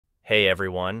Hey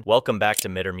everyone, welcome back to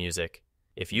Mitter Music.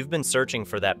 If you've been searching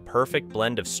for that perfect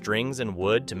blend of strings and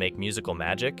wood to make musical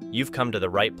magic, you've come to the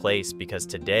right place because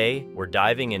today we're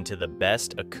diving into the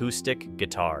best acoustic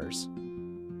guitars.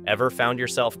 Ever found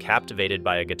yourself captivated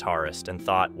by a guitarist and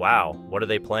thought, wow, what are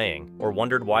they playing? Or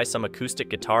wondered why some acoustic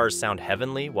guitars sound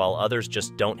heavenly while others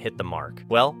just don't hit the mark?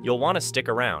 Well, you'll want to stick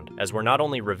around, as we're not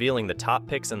only revealing the top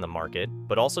picks in the market,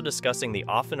 but also discussing the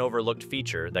often overlooked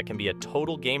feature that can be a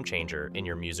total game changer in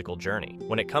your musical journey.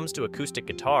 When it comes to acoustic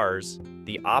guitars,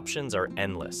 the options are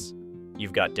endless.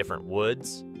 You've got different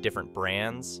woods, different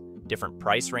brands, different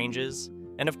price ranges,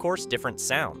 and of course, different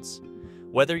sounds.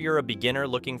 Whether you're a beginner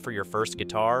looking for your first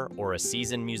guitar or a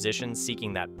seasoned musician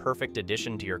seeking that perfect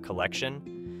addition to your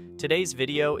collection, today's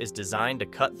video is designed to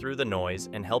cut through the noise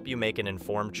and help you make an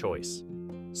informed choice.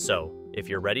 So, if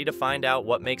you're ready to find out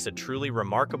what makes a truly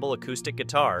remarkable acoustic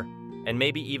guitar, and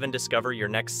maybe even discover your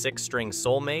next six-string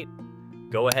soulmate,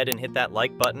 go ahead and hit that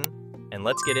like button, and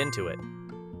let's get into it.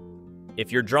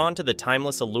 If you're drawn to the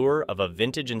timeless allure of a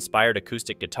vintage-inspired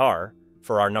acoustic guitar,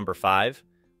 for our number 5,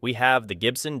 we have the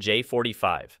Gibson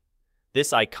J45.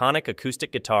 This iconic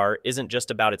acoustic guitar isn't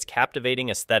just about its captivating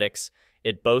aesthetics,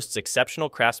 it boasts exceptional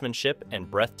craftsmanship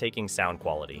and breathtaking sound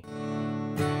quality.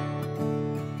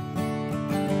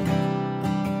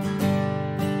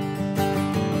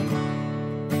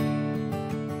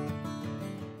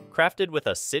 Crafted with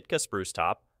a Sitka spruce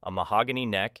top, a mahogany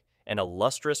neck, and a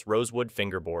lustrous rosewood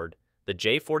fingerboard, the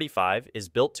J45 is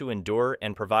built to endure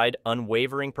and provide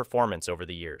unwavering performance over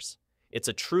the years. It's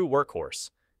a true workhorse,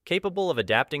 capable of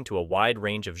adapting to a wide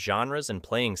range of genres and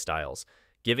playing styles,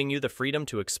 giving you the freedom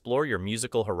to explore your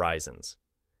musical horizons.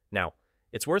 Now,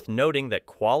 it's worth noting that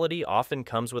quality often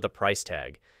comes with a price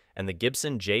tag, and the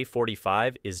Gibson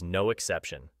J45 is no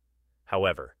exception.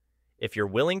 However, if you're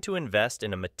willing to invest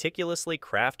in a meticulously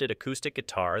crafted acoustic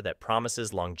guitar that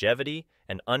promises longevity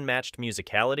and unmatched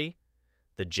musicality,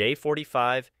 the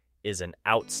J45 is an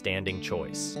outstanding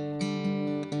choice.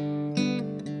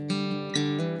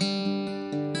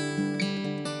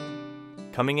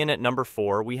 Coming in at number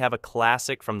 4, we have a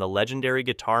classic from the legendary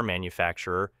guitar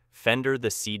manufacturer Fender, the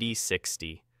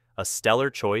CD60, a stellar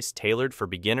choice tailored for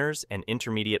beginners and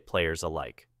intermediate players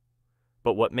alike.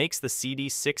 But what makes the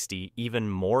CD60 even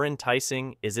more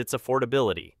enticing is its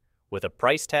affordability, with a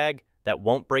price tag that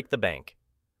won't break the bank.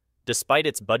 Despite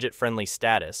its budget-friendly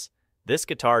status, this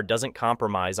guitar doesn't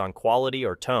compromise on quality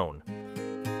or tone.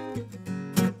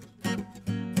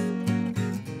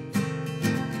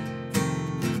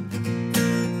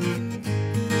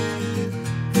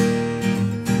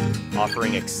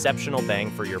 Offering exceptional bang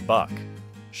for your buck.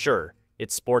 Sure,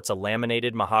 it sports a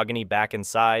laminated mahogany back and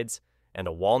sides and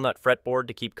a walnut fretboard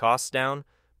to keep costs down,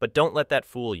 but don't let that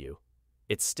fool you.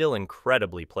 It's still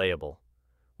incredibly playable.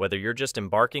 Whether you're just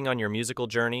embarking on your musical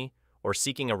journey or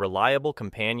seeking a reliable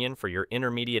companion for your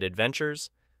intermediate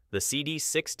adventures, the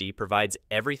CD60 provides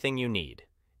everything you need,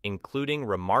 including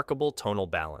remarkable tonal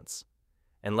balance.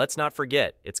 And let's not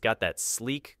forget, it's got that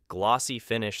sleek, glossy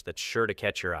finish that's sure to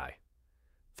catch your eye.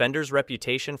 Fender's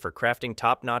reputation for crafting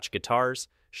top-notch guitars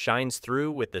shines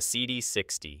through with the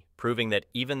CD60, proving that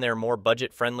even their more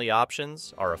budget-friendly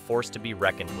options are a force to be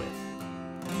reckoned with.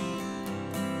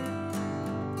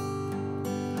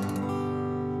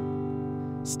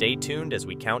 Stay tuned as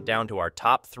we count down to our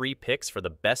top 3 picks for the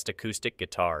best acoustic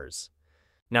guitars.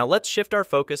 Now let's shift our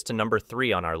focus to number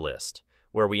 3 on our list,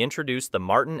 where we introduce the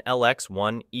Martin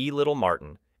LX1 E Little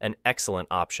Martin, an excellent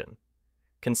option.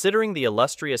 Considering the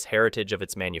illustrious heritage of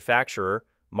its manufacturer,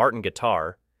 Martin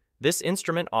Guitar, this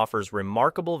instrument offers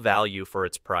remarkable value for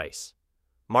its price.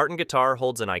 Martin Guitar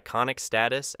holds an iconic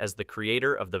status as the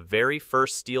creator of the very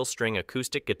first steel-string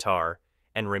acoustic guitar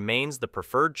and remains the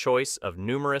preferred choice of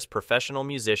numerous professional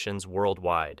musicians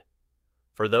worldwide.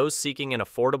 For those seeking an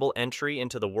affordable entry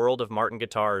into the world of Martin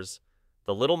guitars,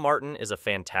 the Little Martin is a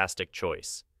fantastic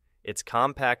choice. Its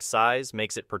compact size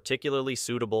makes it particularly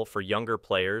suitable for younger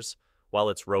players, while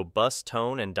its robust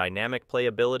tone and dynamic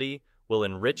playability will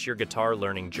enrich your guitar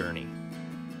learning journey.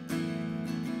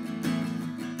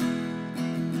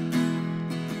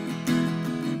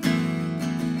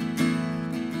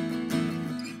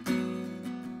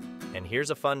 And here's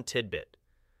a fun tidbit.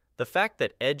 The fact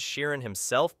that Ed Sheeran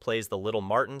himself plays the Little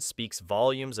Martin speaks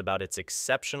volumes about its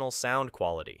exceptional sound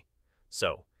quality.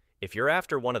 So, if you're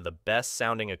after one of the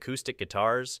best-sounding acoustic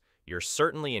guitars, you're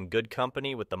certainly in good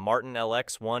company with the Martin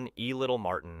LX1 E Little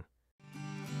Martin.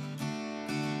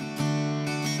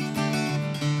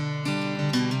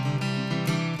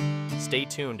 Stay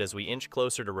tuned as we inch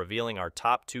closer to revealing our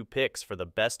top 2 picks for the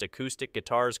best acoustic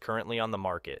guitars currently on the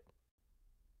market.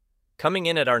 Coming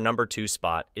in at our number 2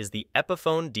 spot is the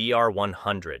Epiphone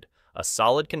DR100, a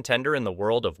solid contender in the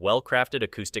world of well-crafted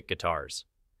acoustic guitars.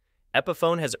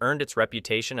 Epiphone has earned its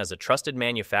reputation as a trusted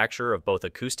manufacturer of both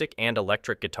acoustic and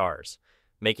electric guitars,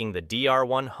 making the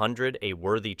DR100 a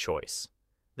worthy choice.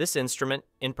 This instrument,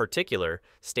 in particular,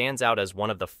 stands out as one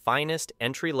of the finest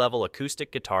entry-level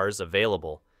acoustic guitars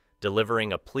available,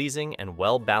 delivering a pleasing and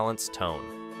well-balanced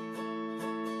tone.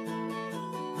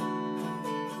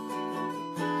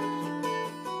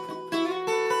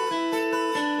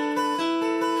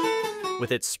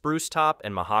 With its spruce top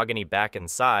and mahogany back and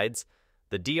sides,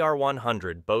 the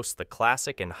DR100 boasts the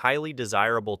classic and highly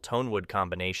desirable tonewood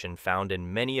combination found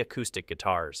in many acoustic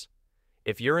guitars.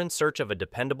 If you're in search of a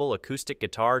dependable acoustic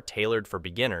guitar tailored for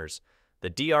beginners, the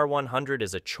DR100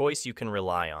 is a choice you can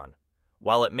rely on.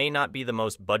 While it may not be the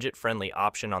most budget-friendly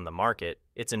option on the market,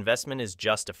 its investment is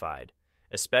justified,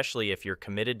 especially if you're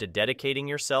committed to dedicating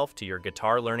yourself to your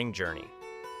guitar learning journey.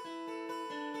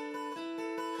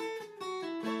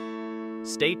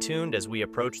 Stay tuned as we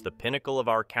approach the pinnacle of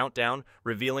our countdown,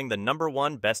 revealing the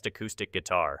 #1 best acoustic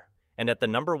guitar. And at the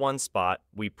 #1 spot,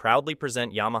 we proudly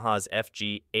present Yamaha's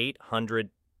FG800,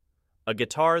 a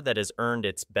guitar that has earned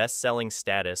its best-selling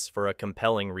status for a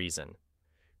compelling reason.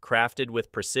 Crafted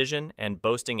with precision and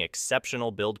boasting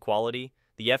exceptional build quality,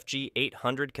 the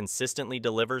FG800 consistently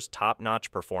delivers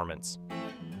top-notch performance.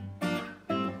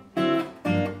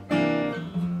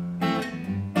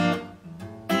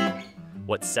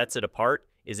 What sets it apart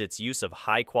is its use of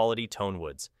high-quality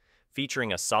tonewoods,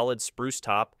 featuring a solid spruce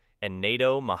top and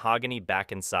NATO mahogany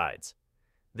back and sides.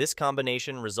 This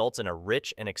combination results in a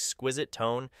rich and exquisite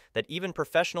tone that even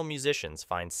professional musicians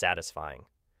find satisfying.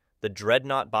 The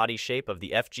dreadnought body shape of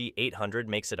the FG800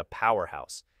 makes it a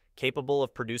powerhouse, capable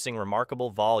of producing remarkable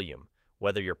volume,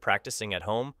 whether you're practicing at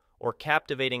home or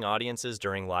captivating audiences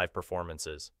during live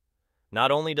performances.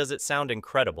 Not only does it sound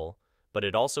incredible, but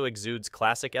it also exudes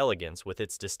classic elegance with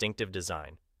its distinctive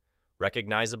design.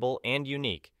 Recognizable and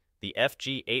unique, the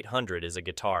FG800 is a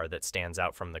guitar that stands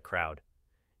out from the crowd.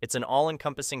 It's an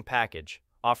all-encompassing package,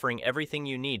 offering everything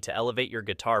you need to elevate your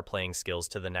guitar playing skills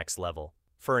to the next level.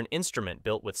 For an instrument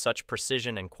built with such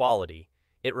precision and quality,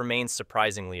 it remains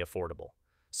surprisingly affordable.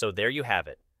 So there you have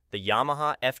it, the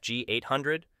Yamaha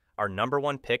FG800, our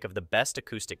 #1 pick of the best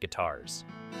acoustic guitars.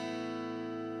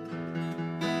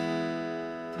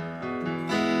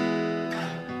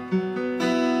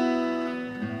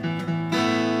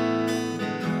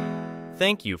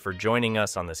 Thank you for joining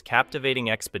us on this captivating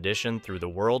expedition through the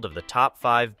world of the top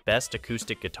 5 best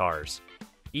acoustic guitars.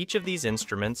 Each of these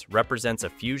instruments represents a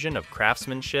fusion of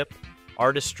craftsmanship,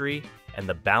 artistry, and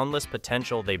the boundless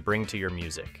potential they bring to your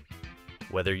music.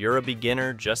 Whether you're a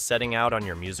beginner just setting out on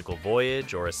your musical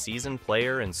voyage or a seasoned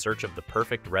player in search of the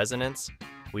perfect resonance,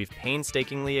 we've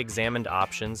painstakingly examined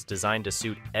options designed to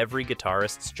suit every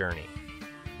guitarist's journey.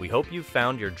 We hope you've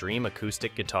found your dream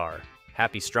acoustic guitar.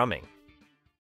 Happy strumming!